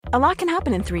A lot can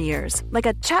happen in 3 years, like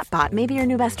a chatbot may be your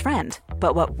new best friend.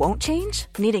 But what won't change?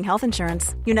 Needing health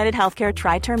insurance. United Healthcare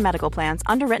Tri-Term Medical Plans,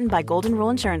 underwritten by Golden Rule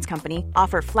Insurance Company,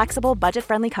 offer flexible,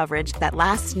 budget-friendly coverage that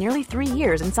lasts nearly 3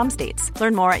 years in some states.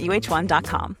 Learn more at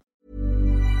uh1.com.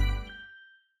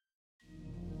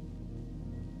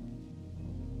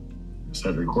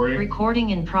 Start recording? Recording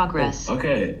in progress. Oh,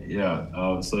 okay, yeah.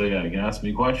 You can ask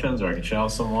me questions, or I can channel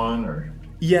someone, or...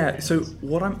 Yeah, so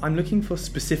what I'm looking for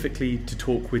specifically to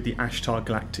talk with the Ashtar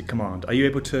Galactic Command. Are you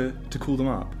able to call them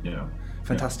up? Yeah.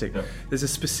 Fantastic. Yeah. There's a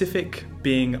specific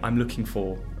being I'm looking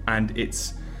for, and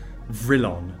it's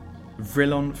Vrillon.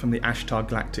 Vrillon from the Ashtar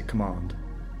Galactic Command.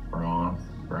 Vrillon.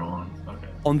 Okay.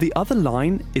 On the other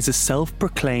line is a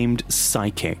self-proclaimed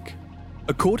psychic.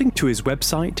 According to his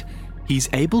website, he's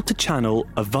able to channel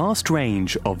a vast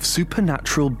range of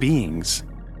supernatural beings,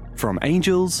 from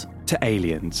angels to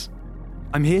aliens.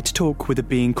 I'm here to talk with a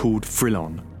being called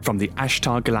Vrillon from the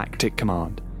Ashtar Galactic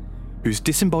Command, whose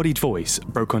disembodied voice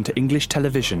broke onto English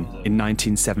television in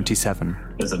 1977.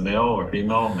 Is it male or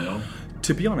female? Male?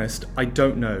 To be honest, I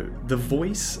don't know. The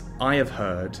voice I have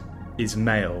heard is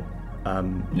male.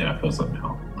 Yeah, it feels like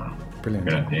male. Oh. Brilliant.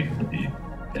 Okay,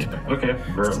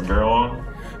 Vrillon?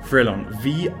 Vrillon.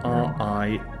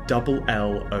 V-R-I-L-L-O-N.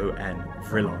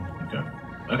 Vrillon.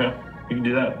 Okay, you can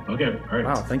do that. Okay, all right.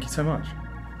 Wow, thank you so much.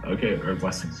 Okay, or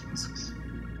blessings.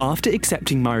 After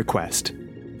accepting my request,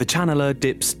 the channeler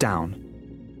dips down,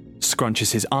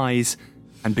 scrunches his eyes,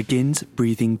 and begins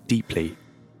breathing deeply.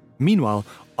 Meanwhile,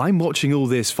 I'm watching all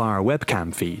this via a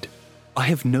webcam feed. I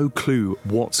have no clue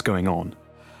what's going on.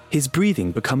 His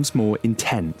breathing becomes more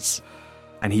intense,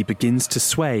 and he begins to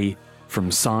sway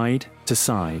from side to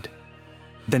side.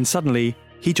 Then suddenly,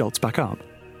 he jolts back up.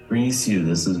 Greetings to you,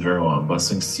 this is Vrillon.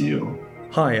 Blessings to you.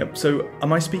 Hi, so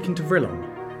am I speaking to Vrillon?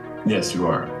 Yes, you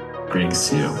are. Greetings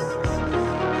to you.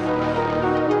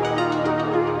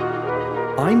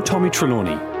 I'm Tommy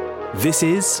Trelawney. This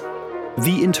is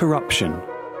The Interruption,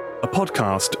 a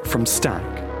podcast from Stack,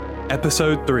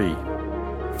 Episode 3,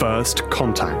 First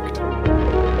Contact.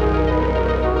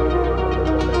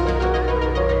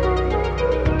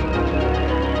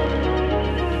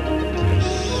 This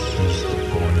is the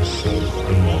voice of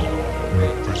Allah,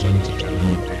 representative of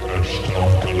the Ashtar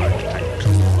Galactic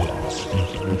Command,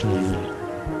 speaking to you.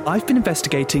 I've been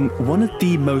investigating one of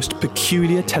the most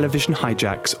peculiar television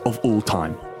hijacks of all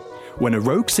time, when a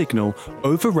rogue signal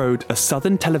overrode a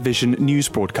Southern television news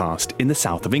broadcast in the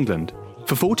south of England.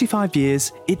 For 45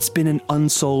 years, it's been an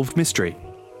unsolved mystery.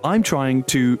 I'm trying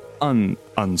to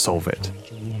unsolve it.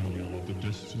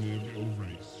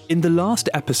 In the last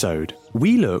episode,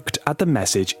 we looked at the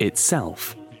message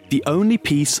itself, the only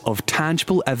piece of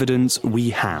tangible evidence we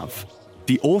have.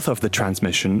 The author of the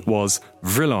transmission was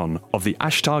Vrillon of the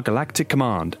Ashtar Galactic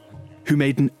Command, who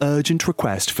made an urgent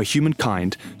request for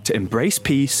humankind to embrace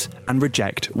peace and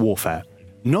reject warfare.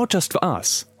 Not just for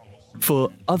us, for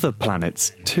other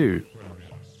planets too.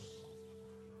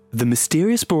 The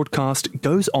mysterious broadcast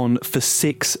goes on for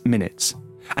 6 minutes,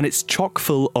 and it's chock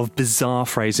full of bizarre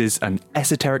phrases and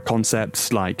esoteric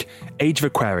concepts like Age of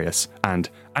Aquarius and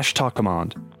Ashtar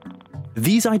Command.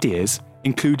 These ideas,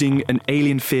 including an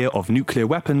alien fear of nuclear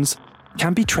weapons,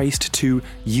 can be traced to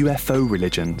UFO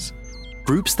religions,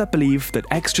 groups that believe that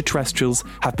extraterrestrials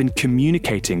have been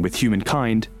communicating with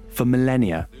humankind for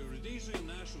millennia.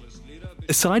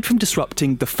 Aside from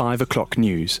disrupting the 5 o'clock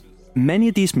news, many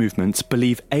of these movements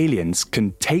believe aliens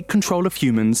can take control of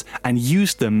humans and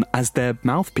use them as their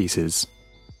mouthpieces.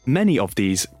 Many of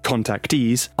these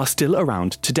contactees are still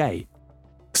around today.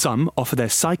 Some offer their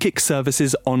psychic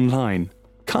services online,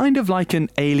 kind of like an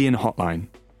alien hotline.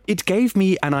 It gave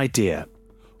me an idea.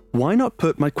 Why not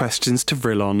put my questions to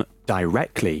Vrillon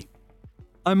directly?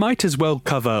 I might as well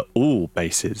cover all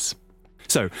bases.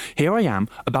 So here I am,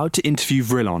 about to interview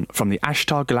Vrillon from the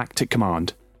Ashtar Galactic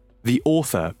Command, the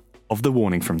author of The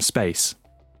Warning from Space.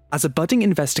 As a budding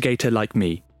investigator like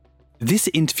me, this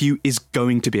interview is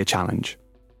going to be a challenge.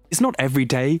 It's not every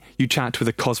day you chat with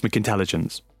a cosmic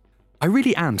intelligence. I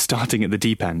really am starting at the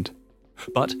deep end.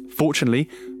 But, fortunately,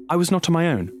 I was not on my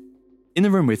own. In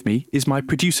the room with me is my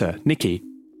producer, Nikki.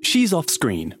 She's off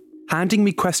screen, handing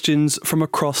me questions from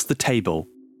across the table.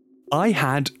 I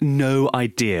had no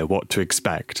idea what to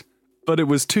expect, but it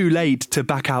was too late to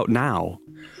back out now.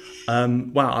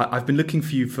 Wow, I've been looking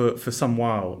for you for some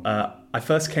while. I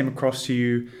first came across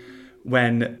you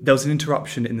when there was an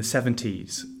interruption in the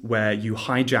 70s where you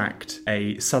hijacked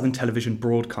a Southern television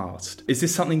broadcast. Is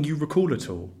this something you recall at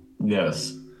all?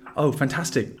 Yes. Oh,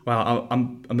 fantastic. Well,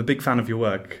 I'm a big fan of your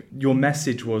work. Your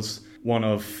message was one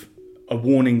of a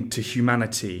warning to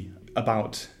humanity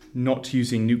about not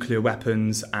using nuclear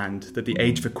weapons and that the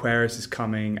age of Aquarius is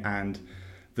coming and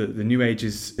the new age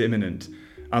is imminent.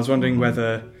 I was wondering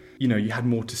whether, you had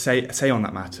more to say on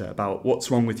that matter about what's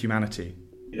wrong with humanity.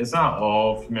 It's not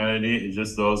all of humanity, it's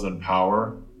just those in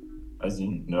power. As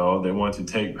you know, they want to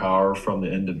take power from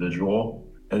the individual.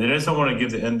 And they just don't want to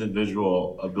give the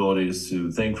individual abilities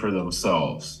to think for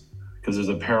themselves, because there's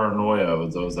a paranoia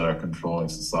with those that are controlling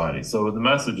society. So the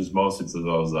message is mostly to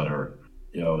those that are,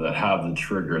 that have the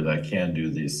trigger that can do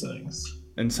these things.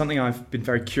 And something I've been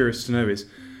very curious to know is,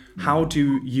 how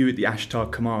do you at the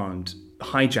Ashtar Command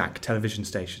hijack television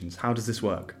stations? How does this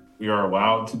work? We are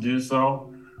allowed to do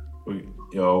so.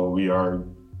 We are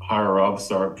higher ups,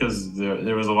 because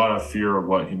there was a lot of fear of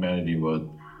what humanity would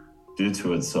do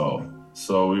to itself.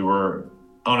 So we were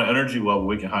on an energy level,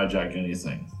 we can hijack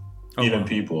anything, even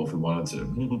people if we wanted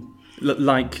to.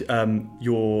 Like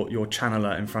your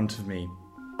channeler in front of me.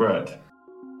 Right.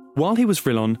 While he was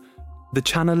Vrilon, the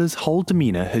channeler's whole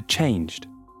demeanour had changed.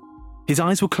 His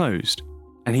eyes were closed,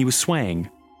 and he was swaying,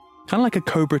 kind of like a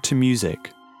cobra to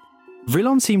music.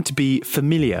 Vrilon seemed to be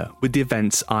familiar with the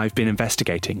events I've been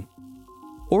investigating,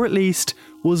 or at least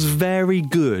was very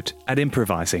good at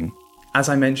improvising. As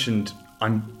I mentioned,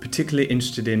 I'm particularly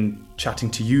interested in chatting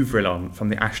to you, Vrilon, from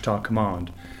the Ashtar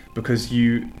Command, because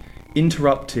you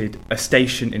interrupted a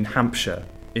station in Hampshire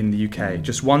in the UK,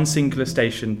 just one singular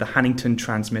station, the Hannington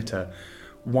transmitter.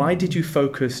 Why did you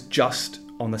focus just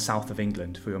on the south of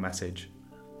England for your message?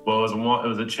 Well, it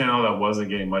was a channel that wasn't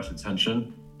getting much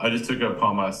attention. I just took it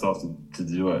upon myself to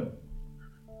do it,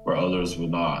 where others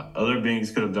would not. Other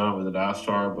beings could have done it with an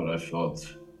Ashtar, but I felt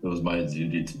it was my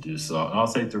duty to do so. And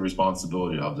I'll take the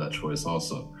responsibility of that choice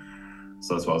also.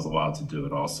 So that's why I was allowed to do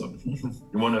it also. It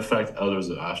wouldn't affect others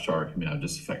at Ashtar. It would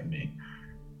just affect me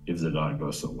if it did not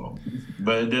go so well.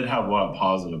 But it did have a lot of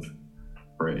positive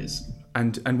praise.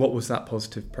 And what was that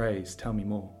positive praise? Tell me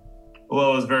more.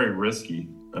 Well, it was very risky.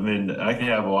 I can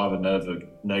have a lot of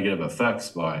negative effects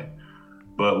by it,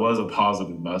 but it was a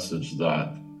positive message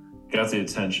that got the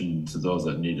attention to those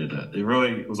that needed it. It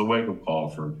really was a wake-up call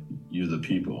for you, the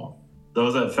people.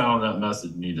 Those that found that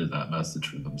message needed that message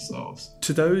for themselves.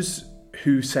 To those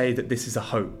who say that this is a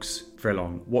hoax,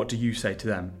 Vrilon, what do you say to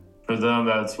them? For them,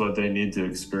 that's what they need to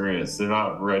experience. They're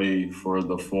not ready for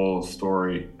the full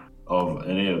story of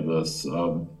any of this,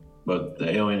 but the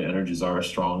alien energies are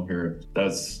strong here.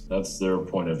 That's their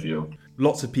point of view.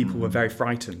 Lots of people were very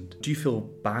frightened. Do you feel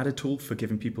bad at all for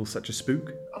giving people such a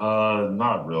spook?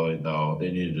 Not really, no.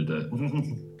 They needed it.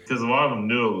 Because a lot of them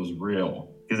knew it was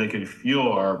real. Because they could feel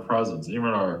our presence, even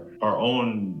our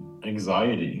own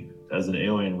anxiety as an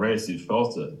alien race. You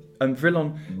felt it.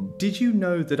 Vrilon, did you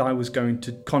know that I was going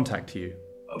to contact you?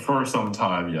 For some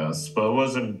time, yes. But I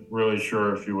wasn't really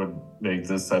sure if you would make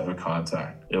this type of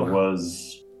contact. It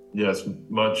was, yes,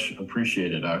 much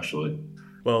appreciated, actually.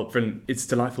 Well, Vrilon, it's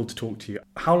delightful to talk to you.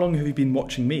 How long have you been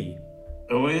watching me?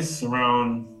 At least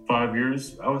around 5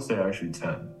 years. I would say actually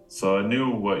 10. So I knew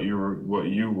what you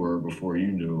were before you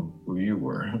knew who you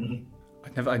were.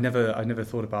 I never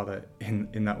thought about it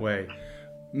in that way.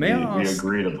 May I ask? We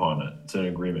agreed upon it. It's an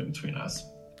agreement between us.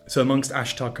 So amongst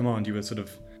Ashtar Command, you were sort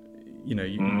of,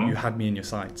 you had me in your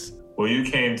sights. Well, you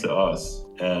came to us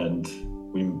and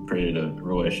we created a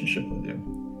relationship with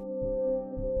you.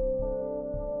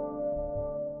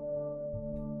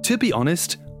 To be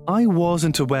honest, I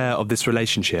wasn't aware of this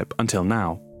relationship until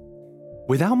now.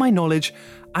 Without my knowledge,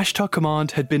 Ashtar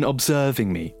Command had been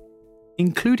observing me,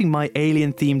 including my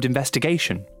alien-themed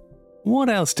investigation. What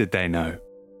else did they know?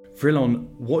 Vrilon,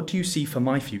 what do you see for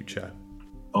my future?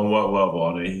 On what level?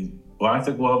 On a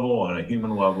galactic level? On a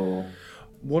human level?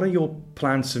 What are your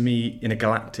plans for me in a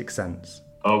galactic sense?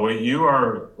 Oh, well, you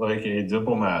are like a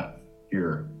diplomat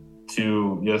here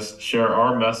to just share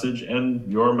our message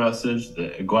and your message,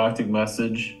 the galactic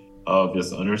message of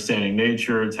just understanding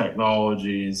nature,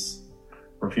 technologies,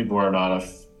 where people are not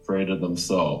afraid of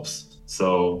themselves.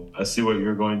 So I see what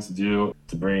you're going to do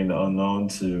to bring the unknown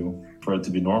for it to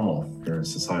be normal here in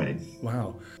society.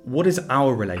 Wow. What is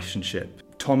our relationship,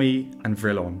 Tommy and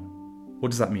Vrilon?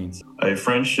 What does that mean? A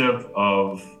friendship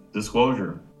of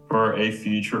disclosure for a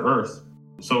future Earth.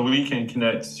 So we can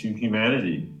connect to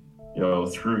humanity,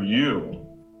 through you,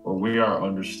 where we are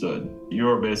understood. You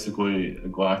are basically a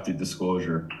galactic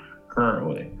disclosure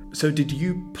currently. So did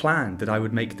you plan that I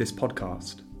would make this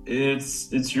podcast?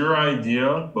 It's your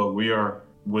idea, but we are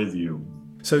with you.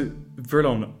 So,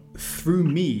 Vrilon, through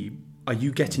me, are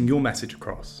you getting your message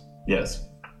across? Yes.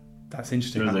 That's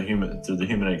interesting. Through the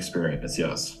human experience,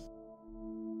 yes.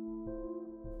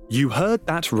 You heard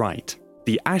that right.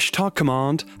 The Ashtar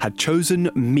Command had chosen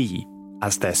me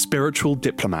as their spiritual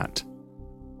diplomat.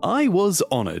 I was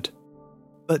honoured.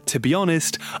 But to be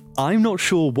honest, I'm not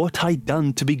sure what I'd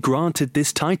done to be granted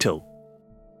this title.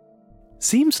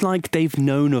 Seems like they've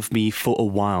known of me for a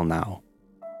while now,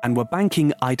 and were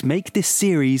banking I'd make this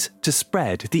series to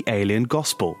spread the alien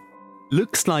gospel.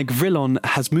 Looks like Vrillon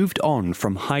has moved on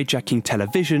from hijacking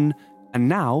television and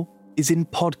now is in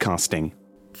podcasting.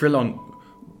 Vrillon,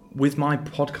 with my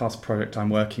podcast project I'm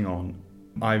working on,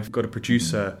 I've got a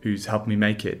producer who's helped me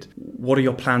make it. What are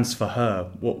your plans for her?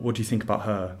 What do you think about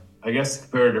her? I guess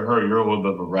compared to her, you're a little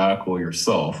bit of a radical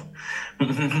yourself,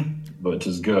 which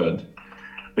is good.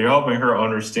 But you're helping her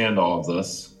understand all of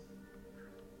this.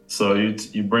 So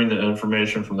you bring the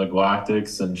information from the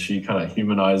galactics, and she kind of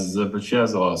humanizes it, but she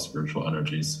has a lot of spiritual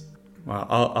energies. Well,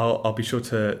 I'll be sure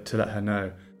to let her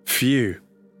know. Phew.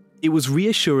 It was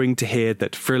reassuring to hear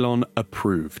that Vrillon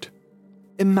approved.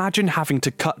 Imagine having to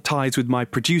cut ties with my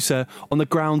producer on the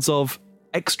grounds of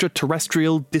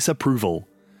extraterrestrial disapproval.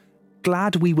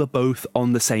 Glad we were both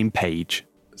on the same page.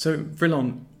 So,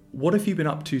 Vrillon, what have you been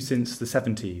up to since the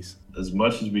 70s? As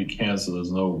much as we can so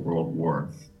there's no world war,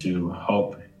 to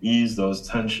help ease those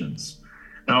tensions.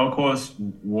 Now, of course,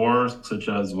 wars such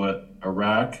as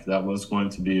Iraq, that was going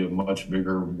to be a much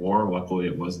bigger war. Luckily,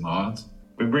 it was not.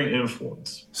 We bring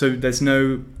influence. So there's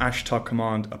no Ashtar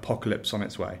Command apocalypse on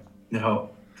its way? No.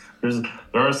 There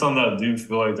are some that do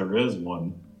feel like there is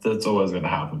one. That's always going to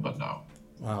happen, but no.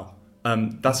 Wow.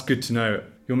 That's good to know.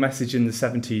 Your message in the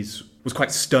 70s was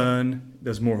quite stern.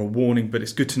 There's more of a warning, but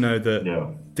it's good to know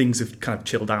that things have kind of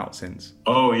chilled out since.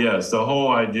 Oh, yes. The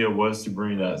whole idea was to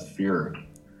bring that fear,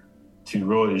 to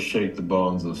really shake the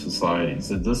bones of society.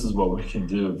 So this is what we can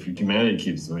do if humanity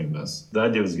keeps doing this. The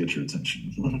idea was to get your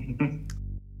attention.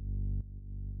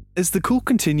 As the call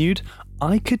continued,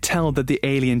 I could tell that the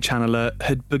alien channeler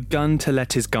had begun to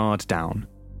let his guard down.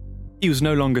 He was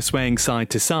no longer swaying side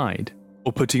to side,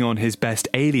 or putting on his best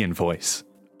alien voice.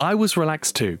 I was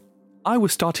relaxed too. I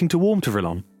was starting to warm to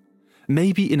Vrillon.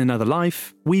 Maybe in another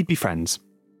life, we'd be friends.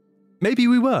 Maybe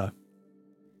we were.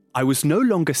 I was no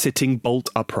longer sitting bolt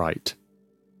upright.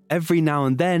 Every now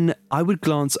and then, I would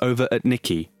glance over at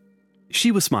Nikki.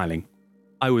 She was smiling.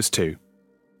 I was too.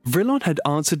 Vrillon had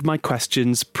answered my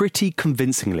questions pretty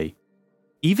convincingly,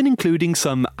 even including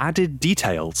some added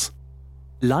details,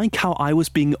 like how I was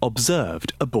being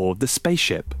observed aboard the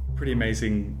spaceship. Pretty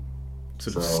amazing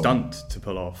sort of stunt to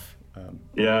pull off. I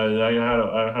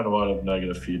had a lot of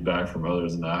negative feedback from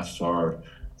others in Ashtar.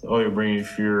 So, you're bringing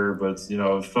fear, but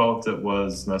it felt it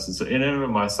was necessary. And even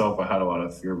myself, I had a lot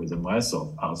of fear within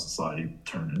myself how society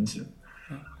turned into.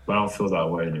 But I don't feel that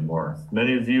way anymore.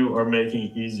 Many of you are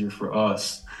making it easier for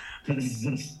us.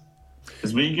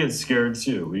 Because we get scared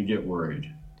too. We get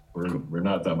worried. We're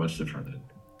not that much different.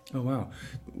 Oh, wow.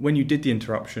 When you did the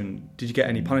interruption, did you get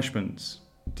any punishments?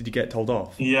 Did you get told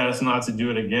off? Yes, not to do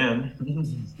it again.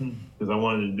 Because I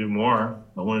wanted to do more.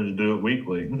 I wanted to do it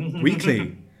weekly.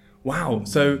 Weekly? Wow.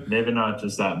 So maybe not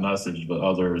just that message, but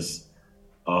others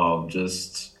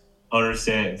just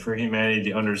understand, for humanity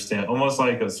to understand, almost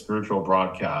like a spiritual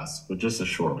broadcast, but just a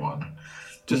short one.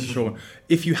 Just a short one.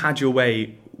 If you had your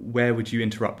way, where would you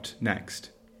interrupt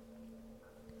next?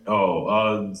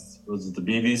 Was it the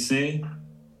BBC?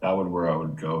 That would where I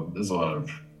would go. There's a lot of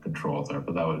control there,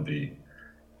 but that would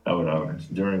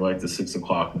during like the 6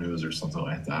 o'clock news or something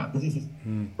like that.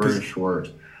 Very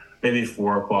short. Maybe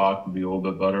 4 o'clock would be a little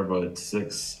bit better, but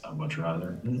 6, I'd much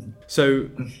rather. So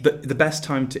the best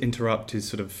time to interrupt is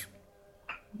sort of,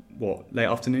 late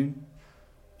afternoon?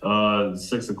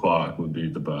 6 o'clock would be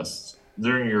the best.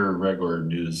 During your regular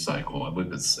news cycle, I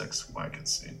believe it's 6 from what I can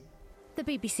see. The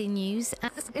BBC News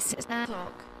at 6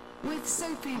 o'clock with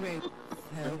Sophie Root.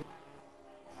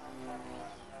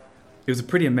 It was a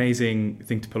pretty amazing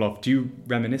thing to pull off. Do you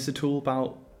reminisce at all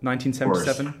about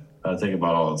 1977? I think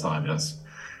about it all the time, yes.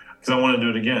 Because I want to do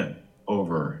it again,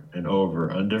 over and over,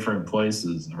 in different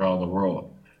places around the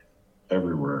world,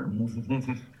 everywhere.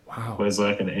 Wow. But it's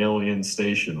like an alien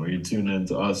station where you tune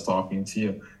into us talking to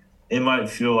you. It might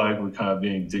feel like we're kind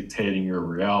of dictating your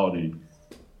reality,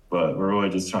 but we're really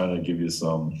just trying to give you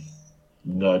some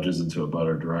nudges into a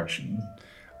better direction.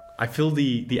 I feel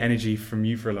the energy from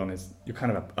you, Vrillon, is you're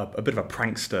kind of a bit of a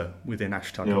prankster within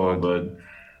Ashtar Command. But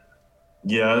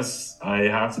yes, I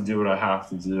have to do what I have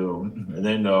to do. And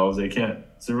they know they can't.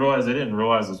 They didn't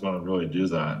realize I was going to really do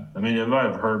that. I mean, they might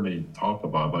have heard me talk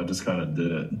about it, but I just kind of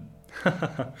did it.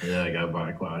 Yeah, I got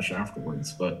backlash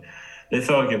afterwards. But they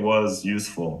felt like it was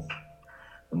useful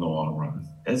in the long run.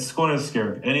 It's going to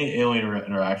scare. Any alien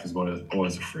interaction is going to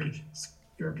always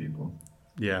scare people.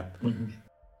 Yeah.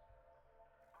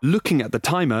 Looking at the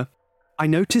timer, I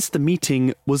noticed the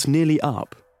meeting was nearly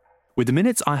up. With the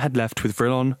minutes I had left with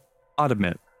Vrillon, I'd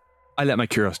admit, I let my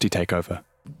curiosity take over.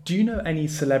 Do you know any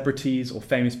celebrities or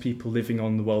famous people living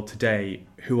on the world today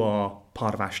who are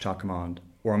part of Ashtar Command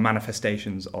or are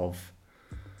manifestations of?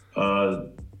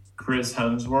 Chris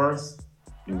Hemsworth.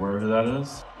 You aware who that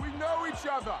is? We know each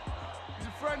other. He's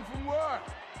a friend from work.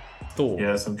 Thor.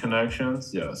 Yeah, some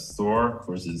connections. Yes, Thor. Of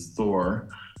course, it's Thor.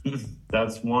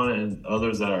 That's one, and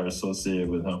others that are associated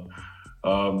with him.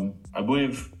 I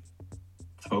believe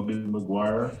Tobey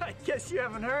Maguire. I guess you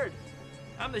haven't heard.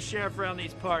 I'm the sheriff around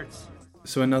these parts.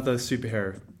 So another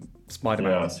superhero,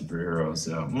 Spider-Man. Yeah, superheroes,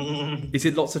 yeah. Is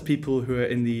it lots of people who are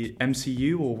in the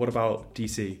MCU, or what about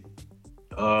DC?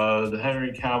 The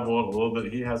Henry Cavill, a little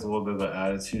bit. He has a little bit of an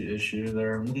attitude issue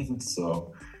there,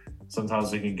 so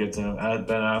sometimes we can get to him.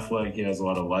 Ben Affleck, he has a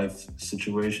lot of life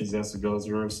situations he has to go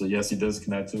through. So yes, he does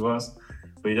connect to us,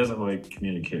 but he doesn't really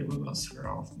communicate with us very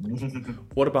often.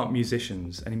 What about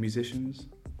musicians? Any musicians?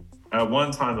 At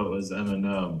one time it was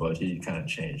Eminem, but he kind of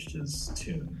changed his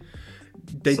tune.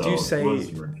 They do say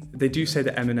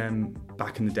that Eminem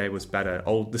back in the day was better.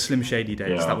 The Slim Shady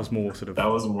days, Yeah. that was more sort of... That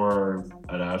was more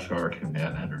an Ashtar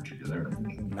Command energy there.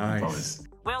 Nice.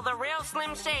 Will the real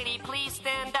Slim Shady please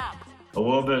stand up? A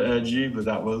little bit edgy, but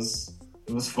it was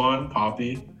fun,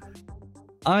 poppy.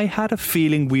 I had a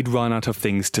feeling we'd run out of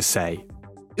things to say.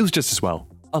 It was just as well.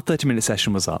 Our 30-minute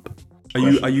session was up. Are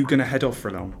you going to head off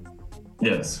for long?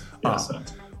 Yes.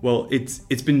 Well,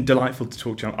 it's been delightful to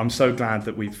talk to you. I'm so glad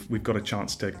that we've got a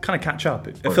chance to kind of catch up.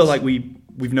 I feel like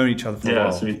we've known each other for a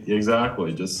while. Yes,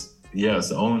 exactly. Just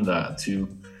own that. To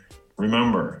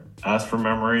remember, ask for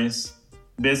memories.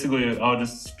 Basically, I'll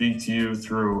just speak to you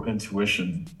through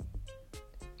intuition.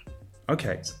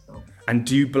 Okay. And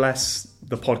do you bless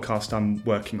the podcast I'm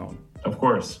working on? Of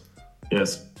course.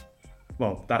 Yes.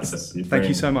 Well, thank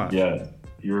you so much. Yeah,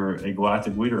 you're a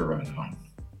galactic leader right now.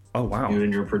 Oh wow! You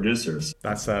and your producers.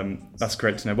 That's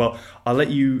great to know. Well, I'll let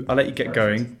you get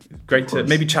going. Great to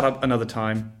maybe chat up another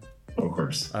time. Of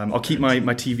course. I'll keep my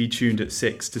TV tuned at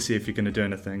 6 to see if you're going to do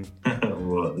anything.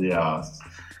 Well, yeah.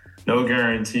 No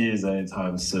guarantees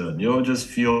anytime soon. You'll just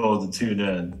feel to tune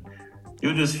in.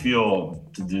 You'll just feel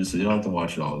to do so. You don't have to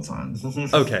watch it all the time.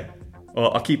 Okay.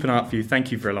 Well, I'll keep an eye out for you. Thank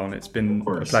you, Vrillon. It's been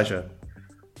a pleasure.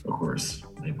 Of course.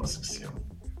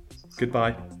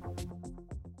 Goodbye.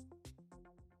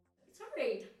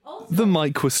 The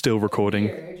mic was still recording.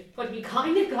 Weird, but he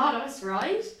kind of got us,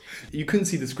 right? You couldn't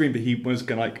see the screen, but he was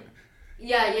going like...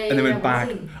 Yeah. And then went back.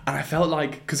 And I felt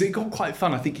like... Because it got quite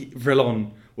fun. I think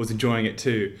Vrillon was enjoying it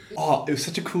too. Oh, it was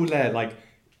such a cool layer. Like,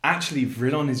 actually,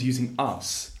 Vrillon is using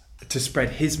us to spread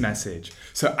his message.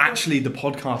 So actually, the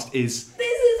podcast is... This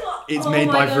is what... It's made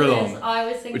by Vrillon. I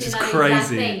was thinking which is that crazy. exact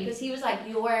thing. Because he was like,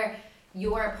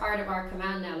 you're a part of our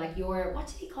command now. Like, what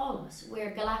did he call us?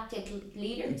 We're galactic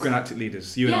leaders. Galactic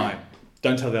leaders, you and I.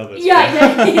 Don't tell the others. Yeah.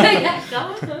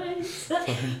 Guys.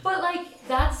 But, like,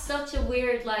 that's such a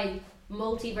weird, like,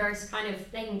 multiverse kind of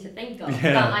thing to think of.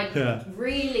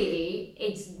 Really,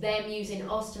 it's them using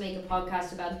us to make a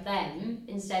podcast about them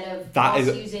instead of us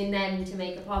using them to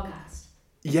make a podcast.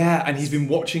 Yeah, and he's been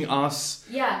watching us.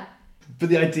 Yeah. But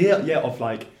the idea, of,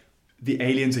 like, the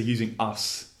aliens are using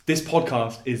us. This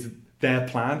podcast is their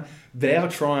plan. They are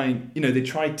trying, they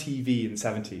tried TV in the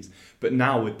 70s, but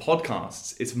now with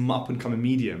podcasts, it's an up and coming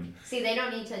medium. See, they don't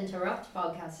need to interrupt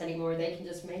podcasts anymore. They can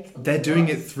just make them. They're doing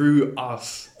it through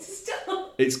us.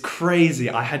 Stop. It's crazy.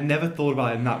 I had never thought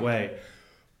about it in that way.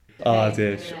 Oh,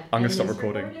 dear. I'm going to stop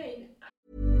recording.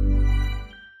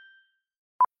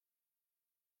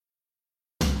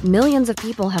 Millions of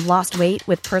people have lost weight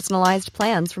with personalized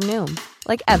plans from Noom.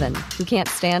 Like Evan, who can't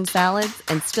stand salads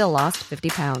and still lost 50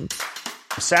 pounds.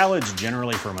 Salads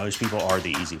generally for most people are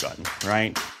the easy button,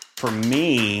 right? For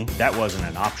me, that wasn't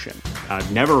an option. I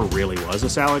never really was a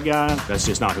salad guy. That's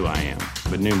just not who I am.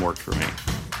 But Noom worked for me.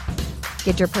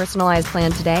 Get your personalized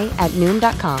plan today at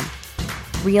Noom.com.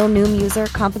 Real Noom user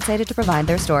compensated to provide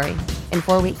their story. In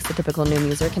 4 weeks, the typical Noom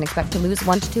user can expect to lose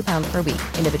 1 to 2 pounds per week.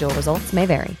 Individual results may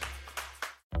vary.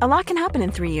 A lot can happen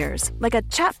in 3 years, like a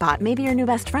chatbot may be your new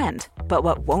best friend. But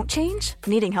what won't change?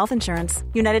 Needing health insurance.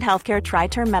 United Healthcare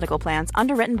Tri-Term Medical Plans,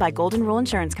 underwritten by Golden Rule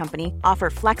Insurance Company, offer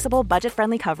flexible,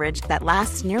 budget-friendly coverage that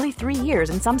lasts nearly 3 years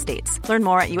in some states. Learn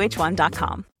more at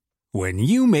UH1.com. When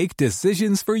you make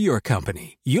decisions for your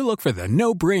company, you look for the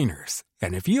no-brainers.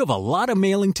 And if you have a lot of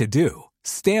mailing to do,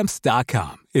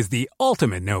 Stamps.com is the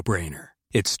ultimate no-brainer.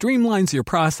 It streamlines your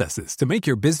processes to make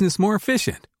your business more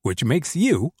efficient, which makes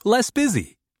you less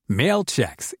busy. Mail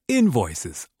checks,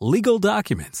 invoices, legal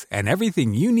documents, and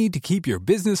everything you need to keep your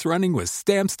business running with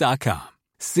Stamps.com.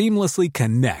 Seamlessly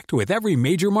connect with every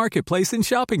major marketplace and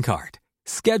shopping cart.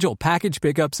 Schedule package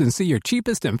pickups and see your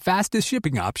cheapest and fastest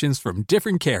shipping options from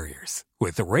different carriers,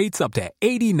 with rates up to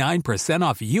 89%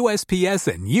 off USPS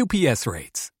and UPS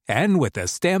rates. And with the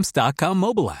Stamps.com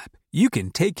mobile app, you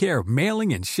can take care of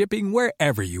mailing and shipping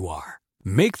wherever you are.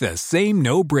 Make the same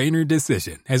no-brainer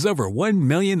decision as over 1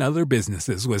 million other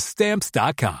businesses with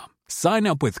Stamps.com. Sign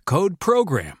up with code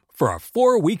PROGRAM for a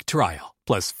 4-week trial,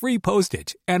 plus free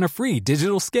postage and a free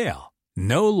digital scale.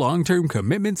 No long-term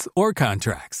commitments or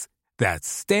contracts. That's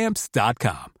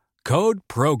Stamps.com. Code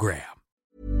PROGRAM.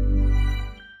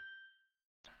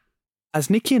 As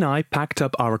Nikki and I packed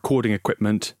up our recording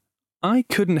equipment, I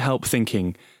couldn't help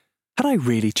thinking, had I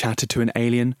really chatted to an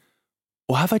alien?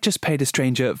 Or have I just paid a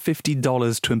stranger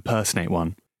 $50 to impersonate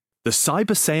one? The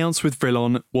cyber seance with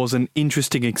Vrillon was an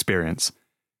interesting experience.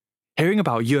 Hearing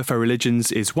about UFO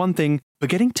religions is one thing, but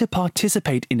getting to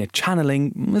participate in a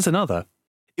channeling is another.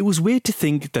 It was weird to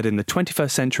think that in the 21st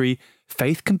century,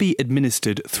 faith can be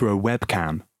administered through a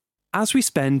webcam. As we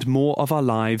spend more of our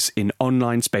lives in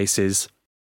online spaces,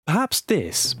 perhaps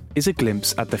this is a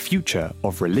glimpse at the future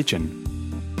of religion.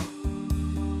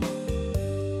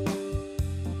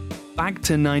 Back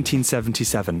to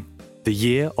 1977, the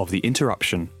year of the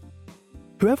Interruption.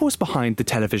 Whoever was behind the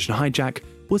television hijack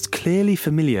was clearly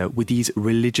familiar with these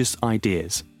religious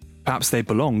ideas. Perhaps they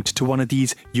belonged to one of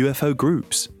these UFO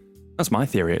groups. That's my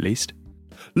theory, at least.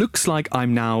 Looks like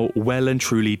I'm now well and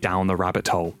truly down the rabbit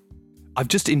hole. I've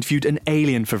just interviewed an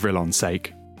alien for Vrillon's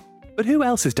sake. But who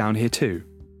else is down here too?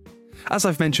 As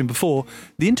I've mentioned before,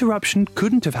 the Interruption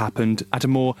couldn't have happened at a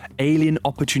more alien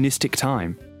opportunistic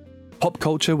time. Pop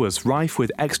culture was rife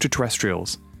with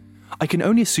extraterrestrials. I can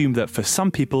only assume that for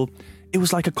some people, it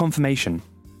was like a confirmation.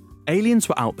 Aliens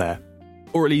were out there.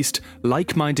 Or at least,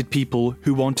 like-minded people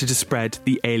who wanted to spread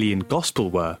the alien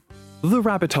gospel were. The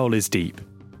rabbit hole is deep.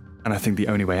 And I think the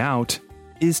only way out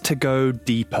is to go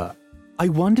deeper. I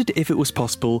wondered if it was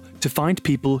possible to find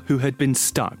people who had been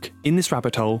stuck in this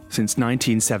rabbit hole since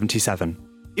 1977.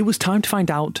 It was time to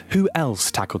find out who else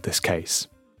tackled this case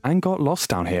and got lost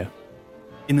down here.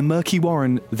 In the murky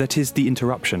warren that is the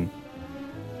Interruption.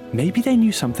 Maybe they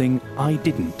knew something I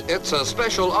didn't. It's a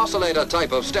special oscillator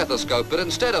type of stethoscope, but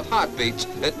instead of heartbeats,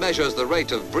 it measures the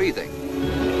rate of breathing.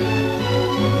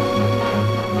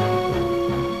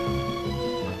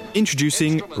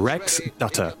 Introducing Rex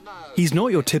Dutter. He's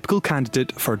not your typical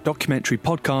candidate for a documentary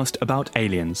podcast about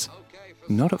aliens.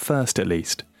 Not at first, at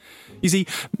least. You see,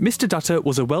 Mr. Dutter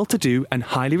was a well-to-do and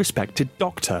highly respected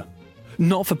doctor.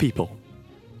 Not for people,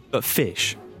 but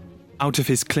fish. Out of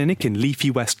his clinic in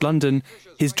leafy West London,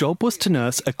 his job was to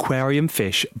nurse aquarium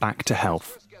fish back to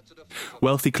health.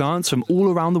 Wealthy clients from all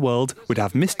around the world would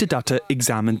have Mr. Dutter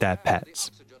examine their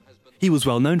pets. He was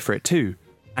well known for it too,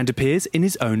 and appears in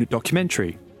his own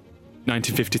documentary,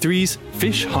 1953's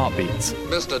Fish Heartbeats.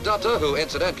 Mr. Dutter, who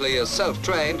incidentally is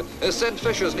self-trained, has sent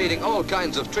fishers needing all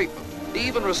kinds of treatment. He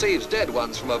even receives dead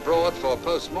ones from abroad for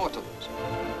post-mortems.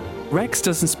 Rex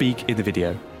doesn't speak in the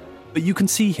video, but you can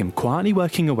see him quietly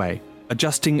working away,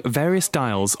 adjusting various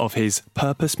dials of his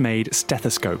purpose-made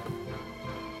stethoscope.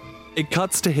 It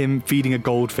cuts to him feeding a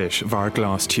goldfish via a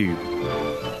glass tube.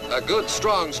 A good,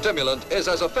 strong stimulant is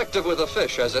as effective with a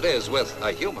fish as it is with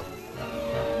a human.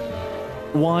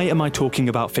 Why am I talking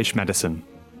about fish medicine?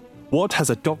 What has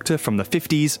a doctor from the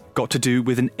 50s got to do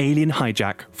with an alien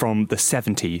hijack from the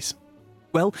 70s?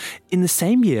 Well, in the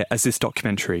same year as this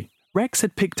documentary, Rex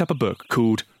had picked up a book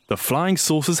called The Flying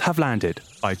Saucers Have Landed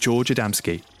by George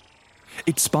Adamski.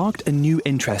 It sparked a new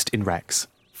interest in Rex,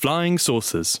 flying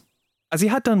saucers. As he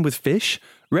had done with fish,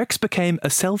 Rex became a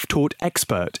self-taught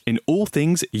expert in all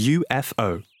things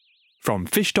UFO. From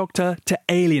fish doctor to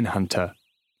alien hunter,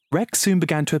 Rex soon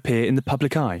began to appear in the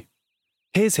public eye.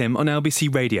 Here's him on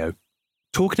LBC Radio,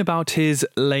 talking about his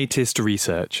latest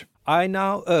research. I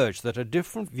now urge that a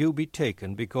different view be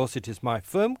taken because it is my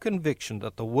firm conviction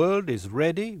that the world is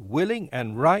ready, willing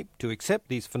and ripe to accept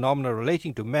these phenomena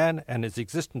relating to man and his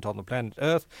existence on the planet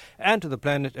Earth and to the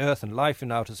planet Earth and life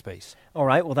in outer space. All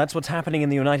right, well, that's what's happening in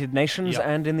the United Nations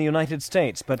and in the United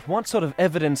States. But what sort of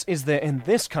evidence is there in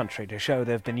this country to show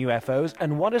there have been UFOs,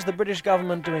 and what is the British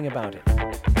government doing about it?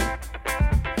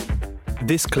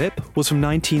 This clip was from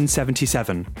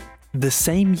 1977. The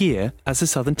same year as the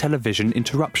Southern Television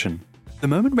Interruption. The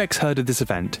moment Rex heard of this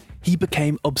event, he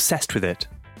became obsessed with it.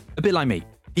 A bit like me.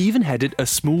 He even headed a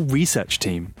small research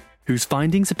team, whose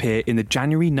findings appear in the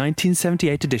January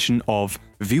 1978 edition of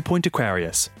Viewpoint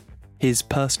Aquarius, his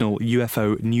personal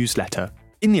UFO newsletter.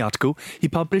 In the article, he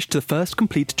published the first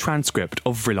complete transcript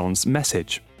of Vrillon's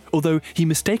message, although he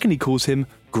mistakenly calls him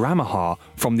Gramahar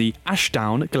from the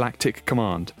Ashdown Galactic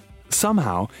Command.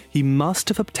 Somehow, he must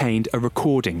have obtained a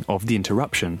recording of the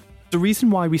interruption. The reason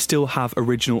why we still have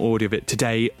original audio of it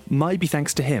today might be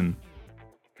thanks to him.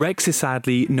 Rex is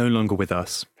sadly no longer with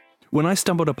us. When I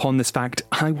stumbled upon this fact,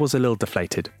 I was a little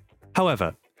deflated.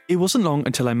 However, it wasn't long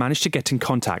until I managed to get in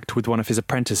contact with one of his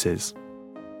apprentices.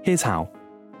 Here's how.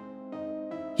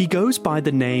 He goes by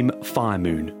the name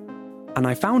Firemoon, and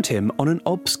I found him on an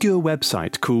obscure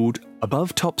website called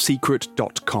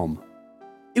abovetopsecret.com.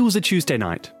 It was a Tuesday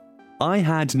night. I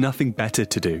had nothing better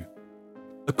to do.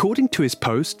 According to his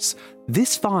posts,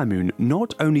 this Firemoon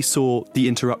not only saw the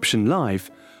Interruption live,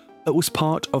 but was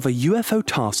part of a UFO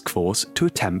task force to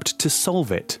attempt to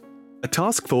solve it. A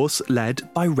task force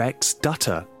led by Rex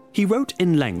Dutter. He wrote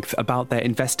in length about their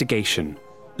investigation,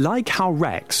 like how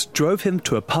Rex drove him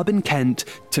to a pub in Kent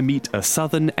to meet a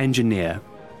Southern engineer.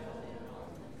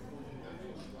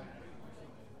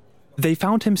 They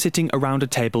found him sitting around a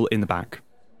table in the back.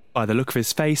 By the look of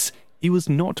his face, he was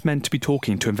not meant to be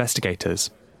talking to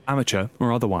investigators, amateur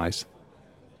or otherwise.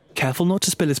 Careful not to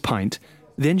spill his pint,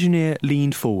 the engineer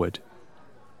leaned forward.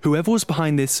 Whoever was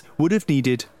behind this would have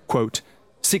needed, quote,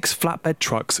 6 flatbed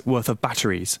trucks worth of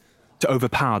batteries to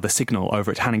overpower the signal over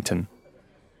at Hannington.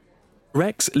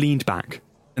 Rex leaned back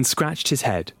and scratched his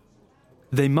head.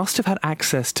 They must have had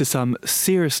access to some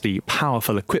seriously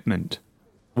powerful equipment,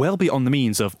 well beyond the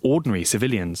means of ordinary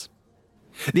civilians.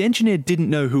 The engineer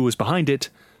didn't know who was behind it,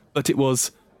 but it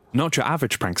was not your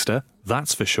average prankster,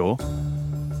 that's for sure.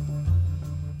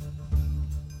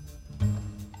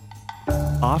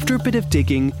 After a bit of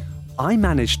digging, I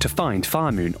managed to find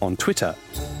Firemoon on Twitter.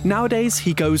 Nowadays,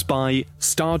 he goes by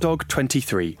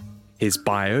Stardog23. His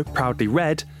bio proudly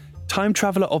read, Time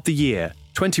Traveller of the Year,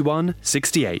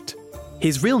 2168.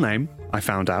 His real name, I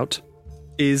found out,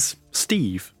 is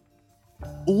Steve.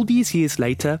 All these years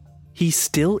later, he's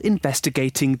still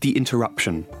investigating the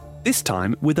Interruption, this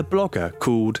time with a blogger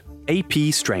called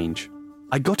AP Strange.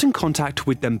 I got in contact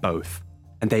with them both,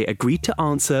 and they agreed to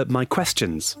answer my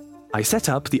questions. I set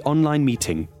up the online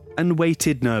meeting and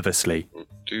waited nervously.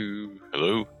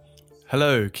 Hello?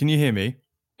 Hello, can you hear me?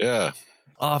 Yeah.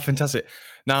 Ah, fantastic.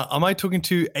 Now, am I talking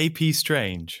to AP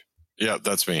Strange? Yeah,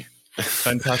 that's me.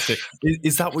 Fantastic.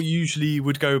 Is that what you usually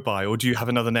would go by, or do you have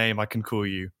another name I can call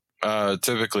you?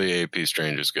 Typically AP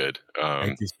Strange is good.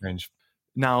 AP Strange.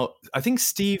 Now, I think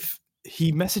Steve,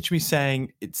 he messaged me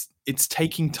saying it's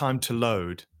taking time to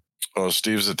load. Well,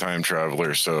 Steve's a time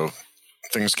traveler, so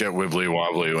things get wibbly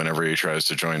wobbly whenever he tries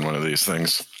to join one of these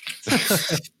things.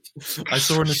 I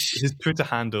saw on his Twitter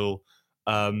handle,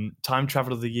 Time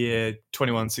Travel of the Year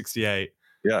 2168.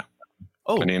 Yeah.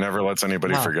 Oh, and he never lets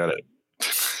anybody forget it.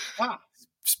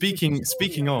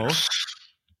 Speaking of,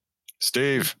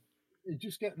 Steve, you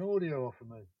just get an audio off of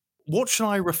me. What should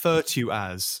I refer to you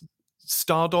as?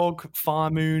 Stardog,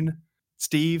 Firemoon,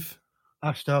 Steve?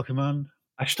 Ashtar Command.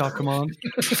 Ashtar Command.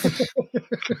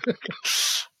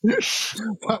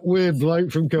 That weird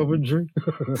bloke from Coventry.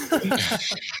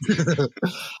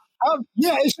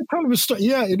 Yeah, it's a kind of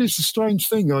it is a strange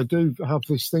thing. I do have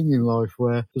this thing in life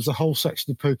where there's a whole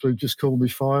section of people who just call me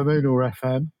Firemoon or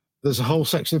FM. There's a whole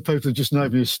section of people who just know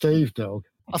me as Steve Dog.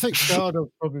 I think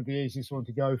Stardog's probably the easiest one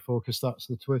to go for because that's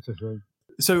the Twitter thing.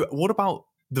 So what about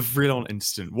the Vrillon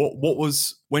incident?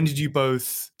 When did you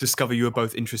both discover you were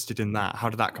both interested in that? How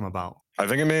did that come about? I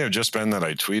think it may have just been that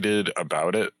I tweeted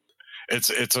about it. It's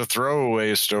a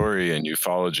throwaway story in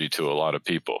ufology to a lot of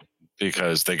people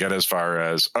because they get as far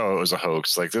as, oh, it was a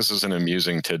hoax. Like, this is an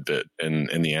amusing tidbit in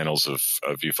the annals of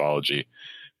ufology.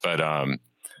 But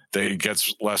it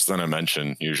gets less than a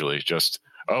mention usually. Just,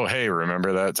 oh, hey,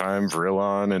 remember that time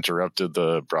Vrillon interrupted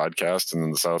the broadcast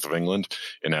in the south of England?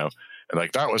 And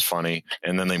like, that was funny.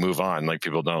 And then they move on. Like,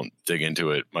 people don't dig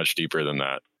into it much deeper than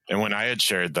that. And when I had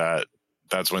shared that,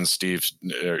 that's when Steve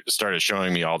started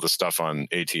showing me all the stuff on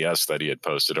ATS that he had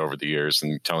posted over the years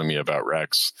and telling me about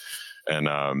Rex. And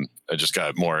I just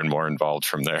got more and more involved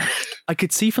from there. I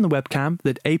could see from the webcam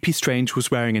that AP Strange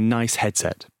was wearing a nice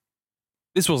headset.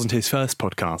 This wasn't his first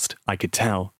podcast, I could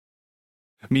tell.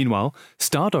 Meanwhile,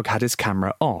 Stardog had his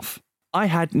camera off. I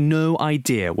had no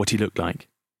idea what he looked like.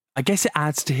 I guess it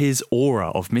adds to his aura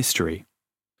of mystery.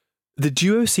 The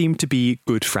duo seemed to be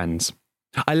good friends.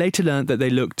 I later learned that they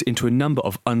looked into a number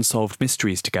of unsolved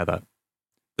mysteries together,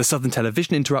 the Southern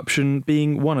Television Interruption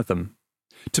being one of them.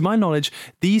 To my knowledge,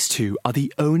 these two are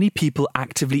the only people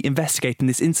actively investigating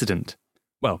this incident.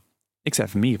 Well,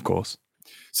 except for me, of course.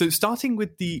 So starting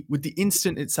with the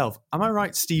incident itself, am I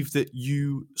right, Steve, that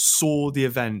you saw the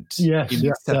event in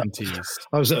the 70s? Yeah.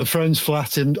 I was at a friend's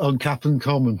flat on Capon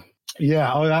Common.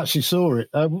 Yeah, I actually saw it.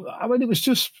 I mean, it was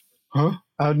just,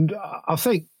 And I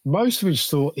think most of us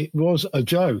thought it was a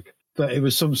joke. that it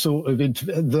was some sort of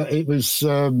that it was,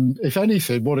 if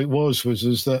anything, what it was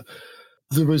that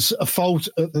there was a fault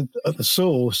at the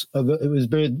source, and that it was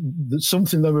that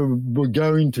something they were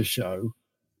going to show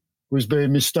was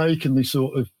being mistakenly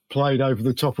sort of played over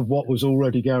the top of what was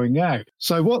already going out.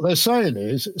 So what they're saying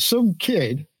is some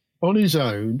kid on his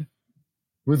own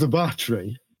with a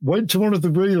battery went to one of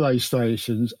the relay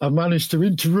stations and managed to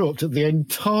interrupt the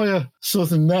entire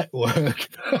Southern network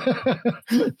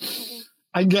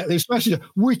and get this message,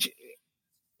 which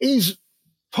is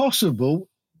possible,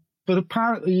 but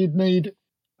apparently you'd need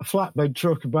a flatbed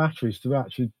truck of batteries to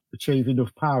actually achieve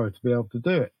enough power to be able to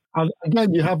do it. And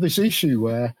again, you have this issue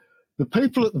where the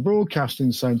people at the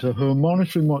broadcasting centre who are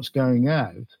monitoring what's going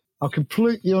out are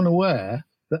completely unaware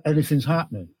that anything's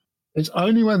happening. It's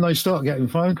only when they start getting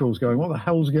phone calls going, what the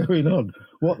hell's going on?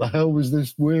 What the hell was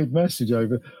this weird message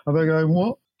over? And they're going,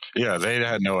 what? Yeah, they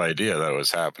had no idea that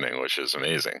was happening, which is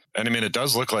amazing. And I mean, it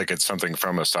does look like it's something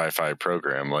from a sci-fi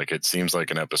program. Like it seems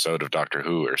like an episode of Doctor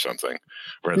Who or something,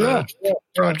 where the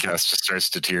broadcast just starts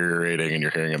deteriorating and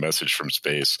you're hearing a message from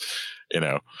space. You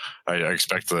know, I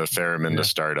expect the theremin to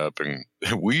start up and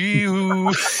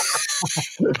wee-oo.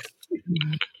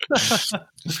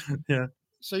 Yeah.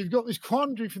 So you've got this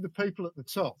quandary for the people at the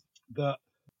top that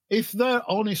if they're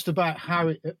honest about how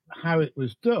it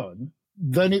was done,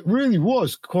 then it really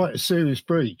was quite a serious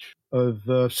breach of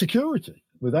security.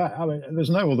 Without, I mean,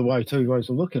 there's no other way, two ways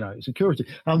of looking at it, security.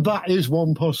 And that is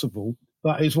one possible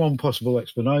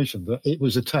explanation, that it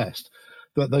was a test,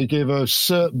 that they give a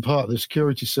certain part of the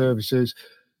security services.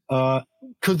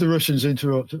 Could the Russians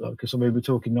interrupt? Because I mean, we're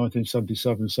talking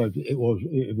 1977, so it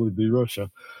would be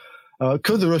Russia.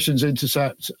 Could the Russians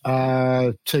intercept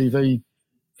TV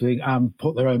thing and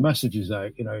put their own messages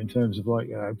out, in terms of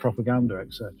propaganda,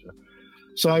 etc.?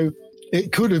 So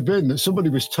it could have been that somebody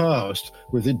was tasked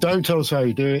with it. Don't tell us how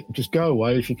you do it. Just go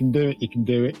away. If you can do it, you can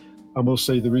do it, and we'll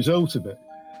see the result of it.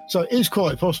 So it is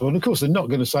quite possible. And of course, they're not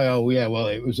going to say, "Oh, yeah, well,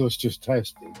 it was us just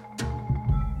testing."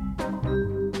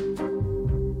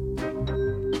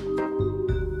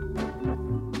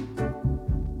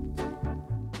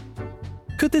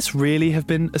 Could this really have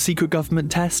been a secret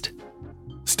government test?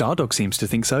 Stardog seems to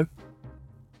think so.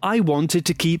 I wanted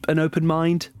to keep an open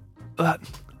mind, but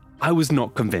I was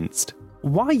not convinced.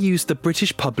 Why use the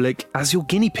British public as your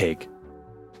guinea pig?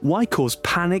 Why cause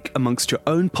panic amongst your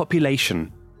own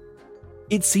population?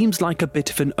 It seems like a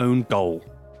bit of an own goal.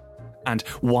 And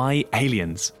why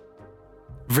aliens?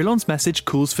 Vrillon's message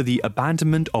calls for the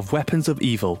abandonment of weapons of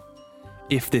evil.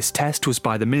 If this test was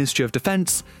by the Ministry of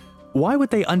Defence, why would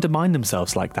they undermine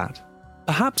themselves like that?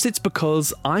 Perhaps it's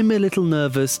because I'm a little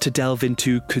nervous to delve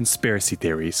into conspiracy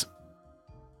theories.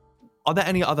 Are there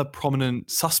any other prominent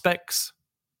suspects?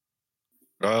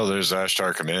 Well, there's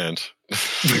Ashtar Command.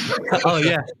 Oh,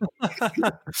 yeah.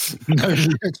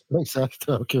 Nobody expects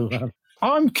Ashtar Command.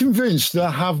 I'm convinced there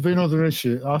have been other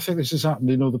issues. I think this has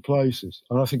happened in other places.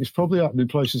 And I think it's probably happened in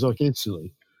places like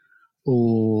Italy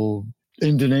or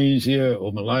Indonesia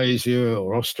or Malaysia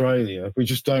or Australia. We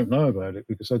just don't know about it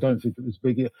because I don't think it was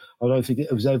big. I don't think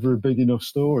it was ever a big enough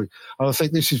story. And I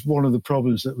think this is one of the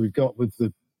problems that we've got with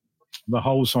the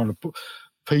whole sort of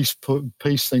piece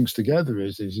things together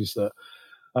is that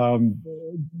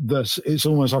it's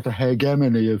almost like a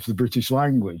hegemony of the British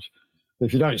language.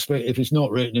 If you don't speak, if it's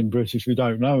not written in British, we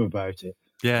don't know about it.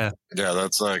 Yeah,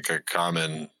 that's like a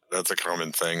common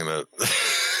thing that.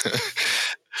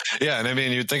 Yeah, and I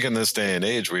mean, you'd think in this day and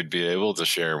age we'd be able to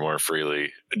share more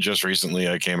freely. Just recently,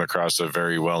 I came across a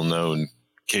very well-known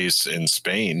case in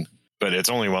Spain, but it's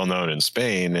only well-known in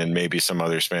Spain and maybe some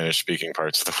other Spanish-speaking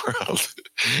parts of the world.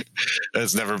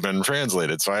 It's never been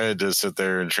translated, so I had to sit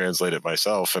there and translate it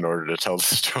myself in order to tell the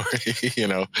story,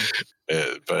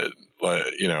 But,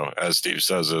 as Steve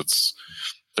says,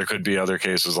 there could be other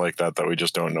cases like that we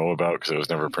just don't know about because it was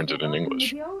never printed in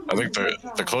English. I think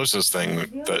the closest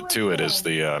thing to it is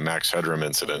the Max Headroom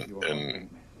incident in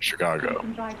Chicago.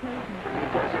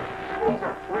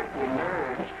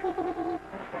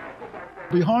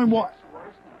 Behind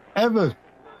whatever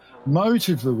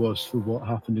motive there was for what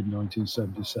happened in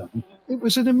 1977, it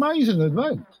was an amazing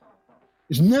event.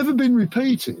 It's never been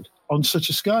repeated on such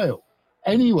a scale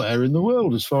anywhere in the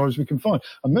world, as far as we can find.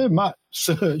 And me and Matt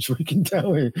search, we can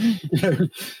tell you.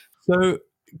 So,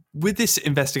 with this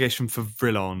investigation for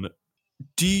Vrillon,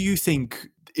 do you think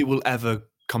it will ever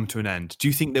come to an end? Do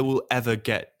you think they will ever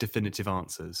get definitive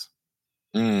answers?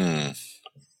 I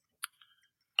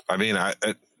mean,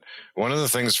 one of the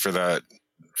things for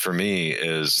me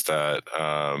is that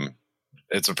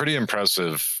it's a pretty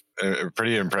impressive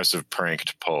prank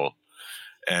to pull.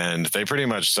 And they pretty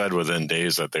much said within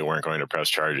days that they weren't going to press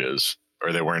charges.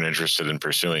 or they weren't interested in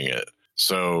pursuing it.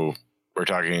 So we're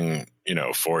talking,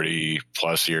 40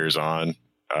 plus years on.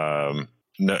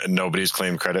 Nobody's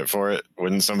claimed credit for it.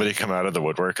 Wouldn't somebody come out of the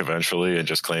woodwork eventually and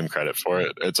just claim credit for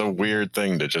it? It's a weird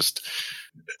thing to just,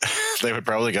 they would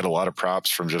probably get a lot of props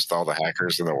from just all the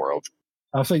hackers in the world.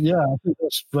 I think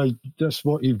that's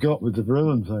what you've got with the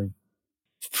Brillen thing.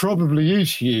 Probably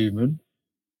is human.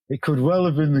 It could well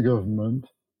have been the government,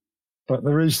 but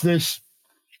there is this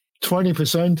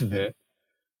 20% of it,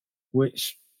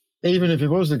 which, even if it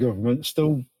was the government,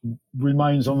 still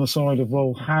remains on the side of,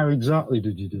 well, how exactly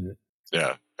did you do it?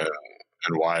 Yeah,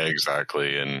 and why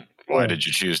exactly, and why did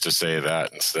you choose to say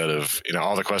that instead of,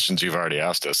 all the questions you've already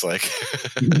asked us? Like,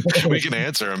 we can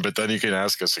answer them, but then you can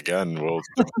ask us again. We'll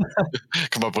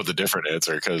come up with a different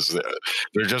answer, because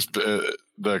they're just,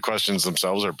 the questions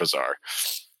themselves are bizarre,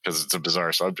 because it's a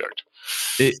bizarre subject.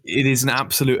 It is an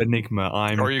absolute enigma.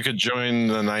 Or you could join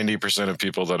the 90% of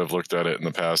people that have looked at it in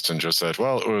the past and just said,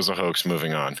 well, it was a hoax,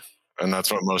 moving on. And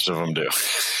that's what most of them do.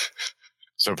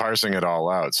 So parsing it all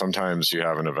out, sometimes you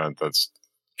have an event that's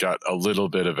got a little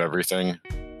bit of everything,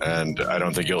 and I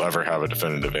don't think you'll ever have a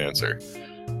definitive answer.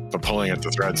 But pulling at the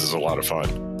threads is a lot of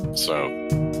fun. So,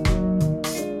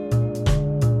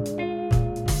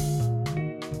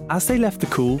 as they left the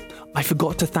call, I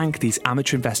forgot to thank these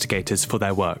amateur investigators for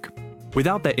their work.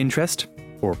 Without their interest,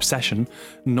 or obsession,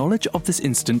 knowledge of this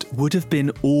incident would have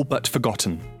been all but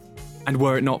forgotten. And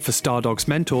were it not for Stardog's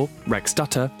mentor, Rex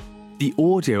Dutter, the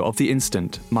audio of the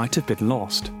incident might have been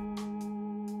lost.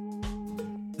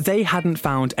 They hadn't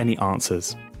found any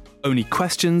answers, only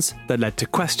questions that led to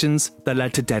questions that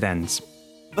led to dead ends.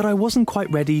 But I wasn't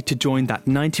quite ready to join that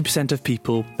 90% of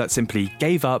people that simply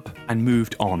gave up and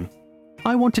moved on.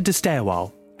 I wanted to stay a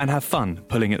while and have fun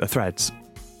pulling at the threads.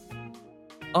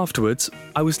 Afterwards,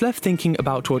 I was left thinking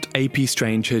about what AP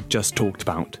Strange had just talked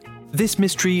about. This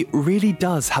mystery really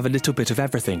does have a little bit of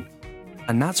everything,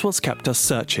 and that's what's kept us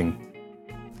searching.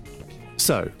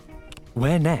 So,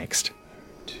 where next?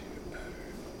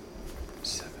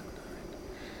 2079.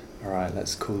 Alright,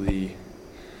 let's call the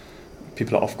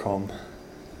people at Ofcom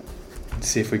and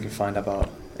see if we can find out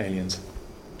about aliens.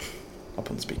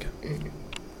 Up on the speaker.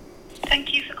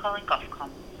 Thank you for calling Ofcom,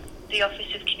 the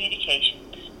Office of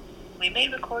Communications. We may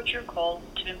record your call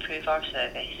to improve our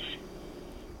service.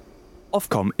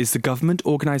 Ofcom is the government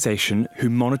organisation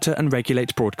who monitor and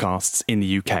regulate broadcasts in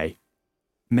the UK.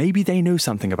 Maybe they know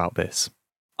something about this.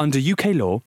 Under UK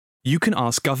law, you can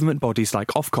ask government bodies like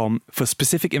Ofcom for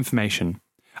specific information,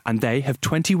 and they have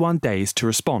 21 days to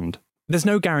respond. There's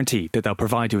no guarantee that they'll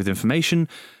provide you with information,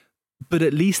 but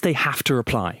at least they have to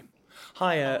reply.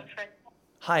 Hi,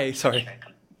 sorry.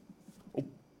 Oh,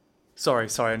 sorry,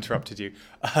 I interrupted you.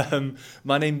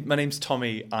 My name's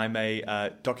Tommy. I'm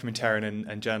a documentarian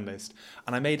and journalist,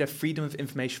 and I made a Freedom of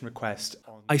Information request.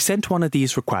 I sent one of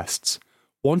these requests,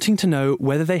 wanting to know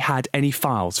whether they had any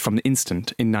files from the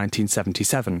incident in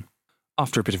 1977.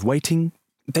 After a bit of waiting,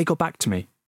 they got back to me.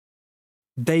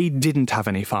 They didn't have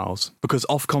any files because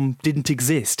Ofcom didn't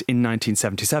exist in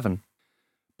 1977.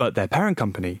 But their parent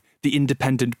company, the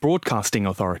Independent Broadcasting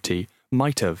Authority,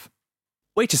 might have.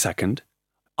 Wait a second.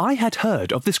 I had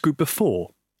heard of this group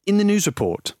before, in the news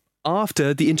report,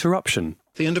 after the interruption.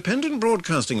 The Independent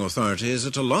Broadcasting Authority is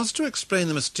at a loss to explain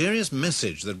the mysterious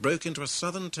message that broke into a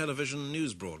Southern television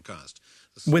news broadcast.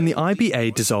 When the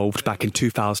IBA dissolved back in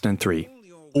 2003,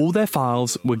 all their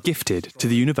files were gifted to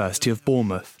the University of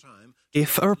Bournemouth.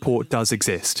 If a report does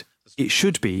exist, it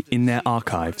should be in their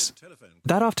archives.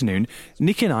 That afternoon,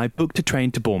 Nick and I booked a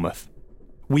train to Bournemouth.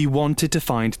 We wanted to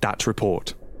find that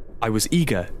report. I was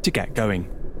eager to get going.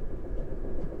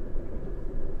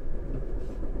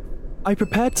 I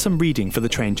prepared some reading for the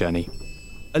train journey.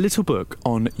 A little book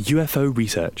on UFO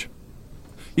research.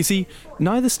 You see,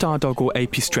 neither Stardog or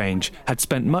AP Strange had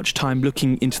spent much time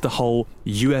looking into the whole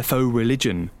UFO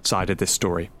religion side of this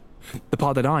story. The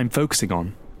part that I'm focusing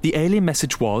on. The alien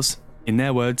message was, in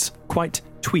their words, quite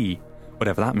twee,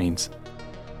 whatever that means.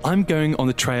 I'm going on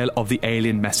the trail of the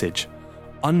alien message.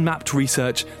 Unmapped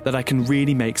research that I can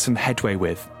really make some headway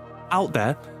with. Out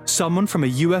there, someone from a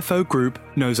UFO group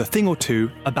knows a thing or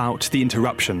two about the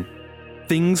interruption.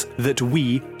 Things that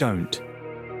we don't.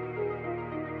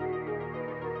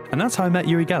 And that's how I met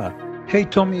Uri Geller. Hey,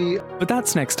 Tommy. But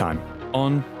that's next time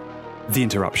on The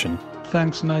Interruption.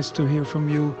 Thanks, nice to hear from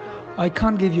you. I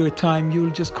can't give you a time.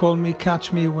 You'll just call me,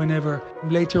 catch me whenever.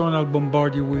 Later on, I'll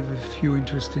bombard you with a few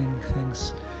interesting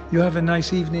things. You have a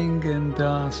nice evening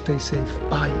and stay safe.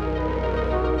 Bye.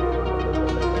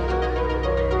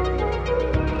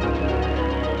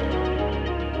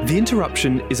 The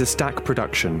Interruption is a Stack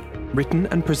production, written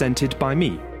and presented by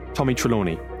me, Tommy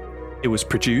Trelawney. It was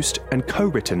produced and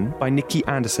co-written by Nikki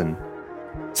Anderson.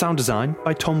 Sound design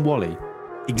by Tom Wally.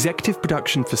 Executive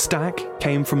production for Stack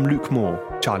came from Luke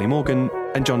Moore, Charlie Morgan,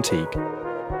 and John Teague.